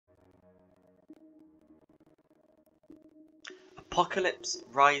Apocalypse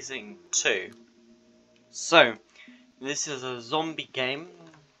Rising 2. So, this is a zombie game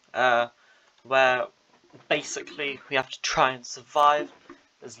where basically we have to try and survive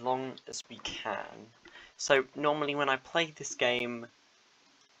as long as we can. So, normally when I play this game,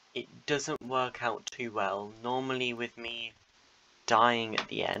 it doesn't work out too well. Normally with me dying at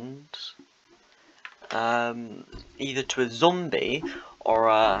the end, either to a zombie or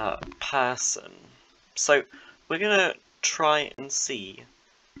a person. So, we're gonna try and see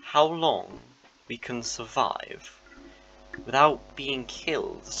how long we can survive without being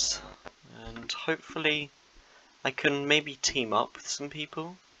killed, and hopefully I can maybe team up with some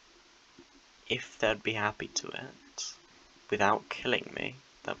people if they'd be happy to it without killing me.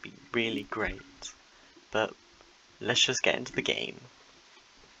 That'd be really great. But let's just get into the game.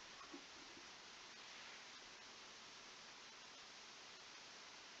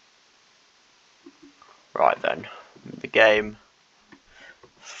 Right then, the game.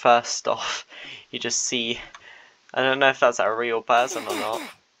 First off, you just see, I don't know if that's a real person or not.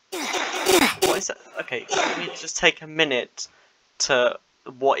 What is it? Okay, let me just take a minute to,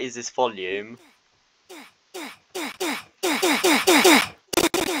 what is this volume?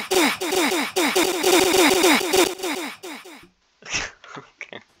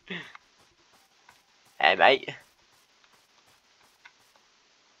 Okay. Hey mate.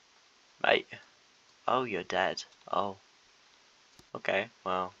 Mate. Oh, you're dead. Oh. Okay,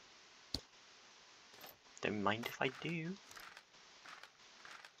 well. Don't mind if I do.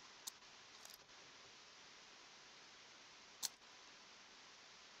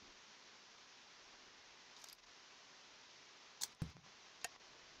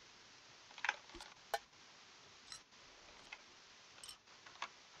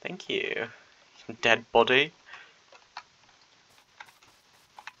 Thank you. Dead body.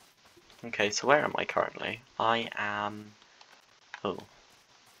 Okay, so where am I currently? I am... Oh.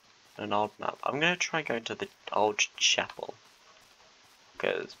 An old map. I'm gonna try going to the old chapel.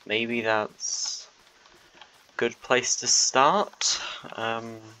 Because maybe that's a good place to start.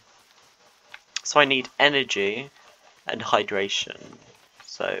 So I need energy and hydration.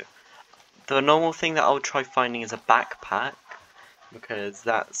 So the normal thing that I'll try finding is a backpack, because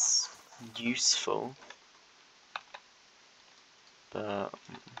that's useful. But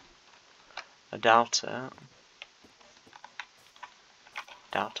I doubt it.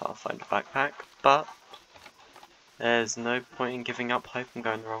 Doubt I'll find a backpack, but there's no point in giving up hope and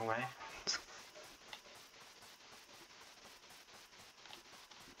going the wrong way.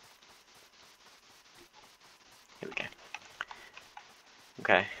 Here we go.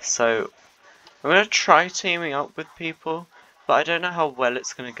 Okay, so I'm going to try teaming up with people, but I don't know how well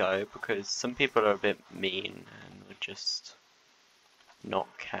it's going to go, because some people are a bit mean and would just not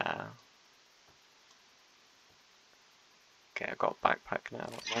care. Okay, I've got a backpack now.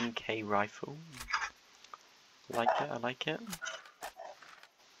 1K rifle. I like it, I like it.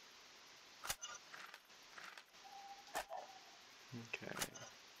 Okay.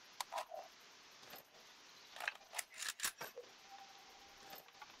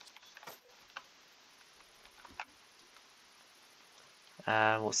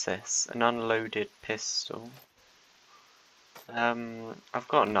 What's this? An unloaded pistol. I've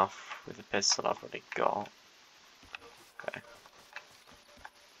got enough with the pistol I've already got. Okay.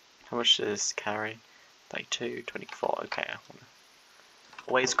 How much does this carry? 32, 24, okay. I wanna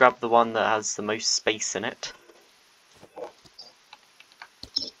always grab the one that has the most space in it.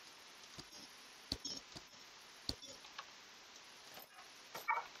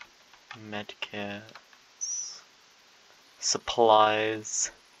 Medkits.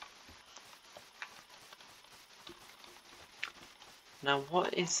 Supplies. Now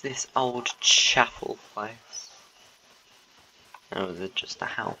what is this old chapel place? Oh, is it just a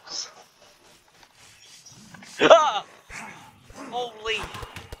house? Ah! Holy!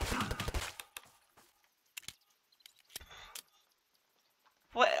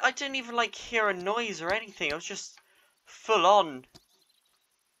 What? I didn't even like hear a noise or anything. I was just full on.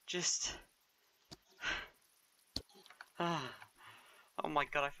 Just. Oh my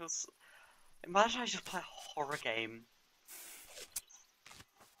god! I feel. Imagine I just play a horror game.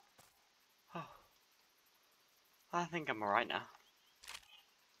 Oh. I think I'm alright now.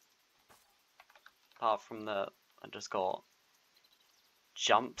 Apart from the, I just got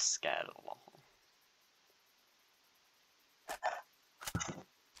jump scared a lot.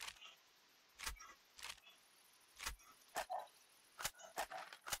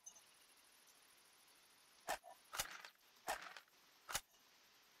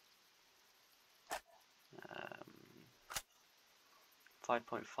 Um,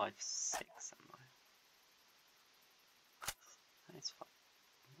 5.56 am It's fine.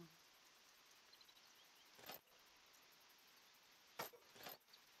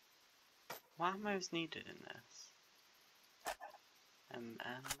 What ammo is needed in this?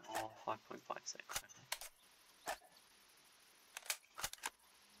 or 5.56?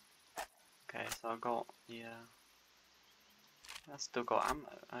 Okay, so I got, yeah. I still got ammo.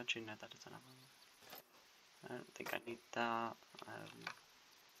 Actually, no, that doesn't have ammo. I don't think I need that.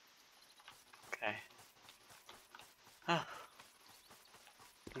 Okay. Ah.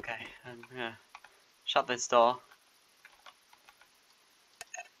 Okay, yeah. Shut this door.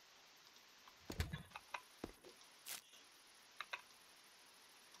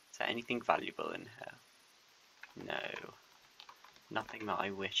 Is there anything valuable in here? No. Nothing that I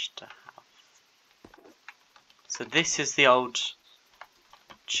wish to have. So this is the old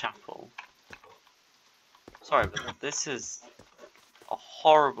chapel. Sorry, but this is a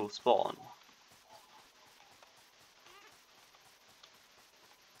horrible spawn.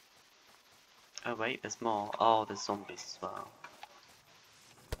 Oh wait, there's more. Oh, there's zombies as well.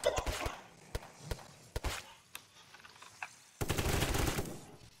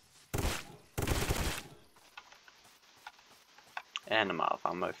 And I'm out of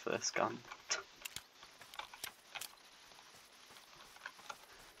ammo for this gun.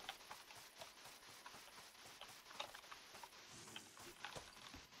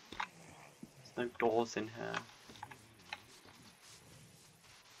 There's no doors in here.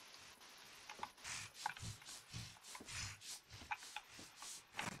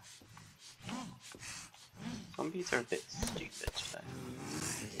 Zombies are a bit stupid today.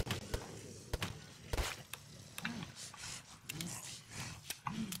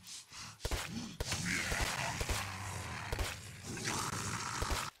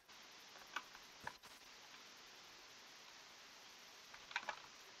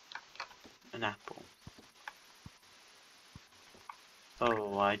 An apple.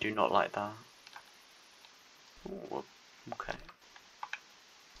 Oh, I do not like that. Oh, okay.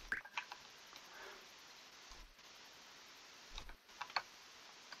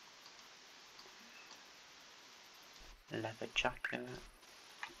 Leather jacket.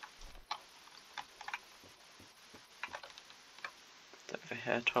 Over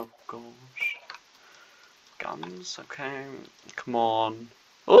here, 12 gold. Guns, okay. Come on.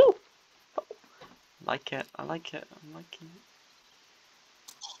 Oh! I like it, I like it, I'm liking it.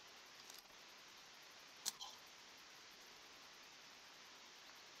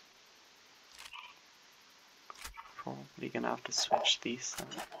 Probably gonna have to switch these then.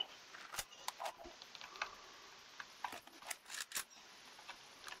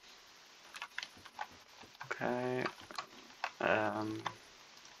 Okay.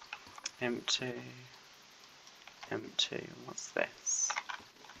 Empty. Empty. What's this?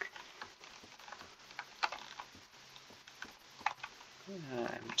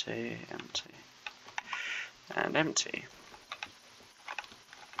 Empty, empty. And empty.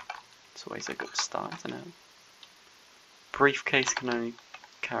 It's always a good start, isn't it? Briefcase can only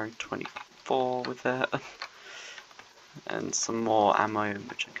carry 24 with it. And some more ammo,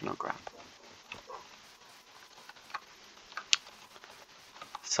 which I cannot grab.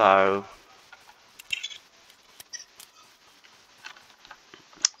 So,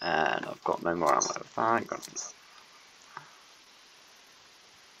 and I've got no more ammo. Thank goodness.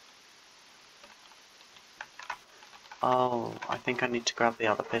 Oh, I think I need to grab the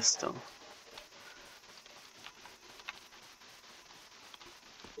other pistol.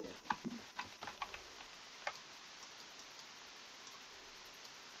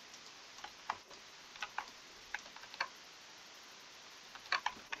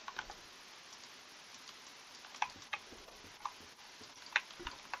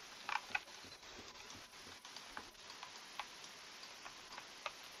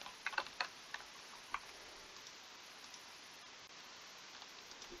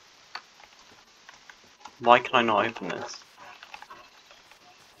 Why can I not open this?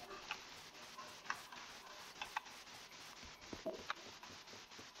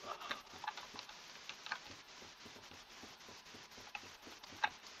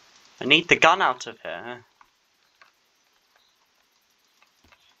 I need the gun out of here.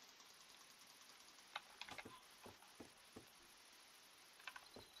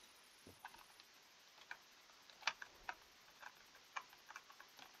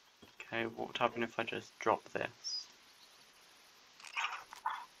 Okay, what would happen if I just drop this?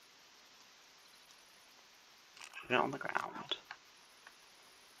 Put it on the ground.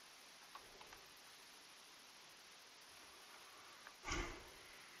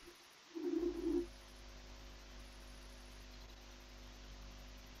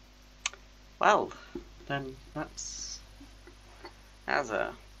 Well, then that's That was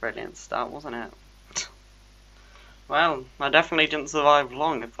a brilliant start, wasn't it? Well, I definitely didn't survive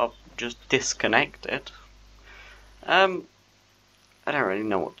long if I've just disconnected. I don't really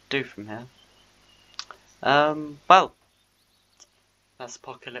know what to do from here. Well, that's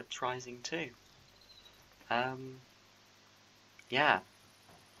Apocalypse Rising 2. Yeah,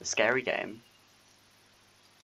 a scary game.